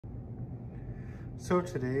So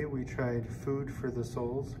today we tried Food for the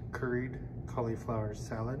Soul's curried cauliflower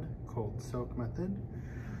salad, cold soak method.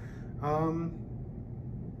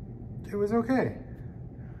 It was okay.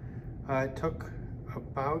 It took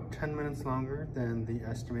about 10 minutes longer than the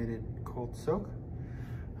estimated cold soak.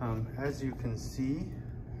 As you can see,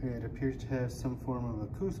 it appears to have some form of a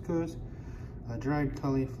couscous, a dried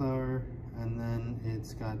cauliflower, and then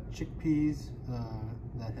it's got chickpeas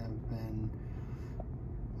that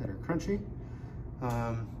are crunchy.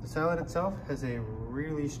 The salad itself has a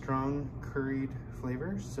really strong curried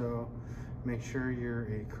flavor, so make sure you're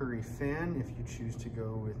a curry fan if you choose to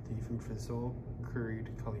go with the Food for the Soul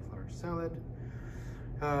curried cauliflower salad.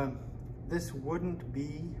 This wouldn't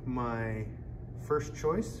be my first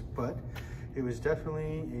choice, but it was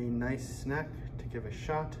definitely a nice snack to give a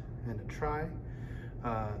shot and a try.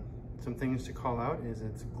 Some things to call out is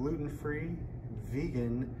it's gluten-free,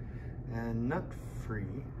 vegan, and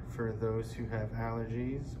nut-free for those who have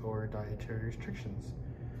allergies or dietary restrictions.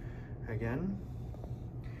 Again,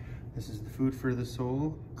 this is the Food for the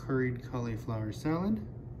Soul curried cauliflower salad,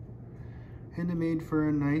 and it made for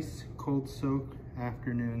a nice cold soak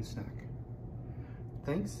afternoon snack.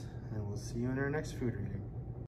 Thanks, and we'll see you in our next food review.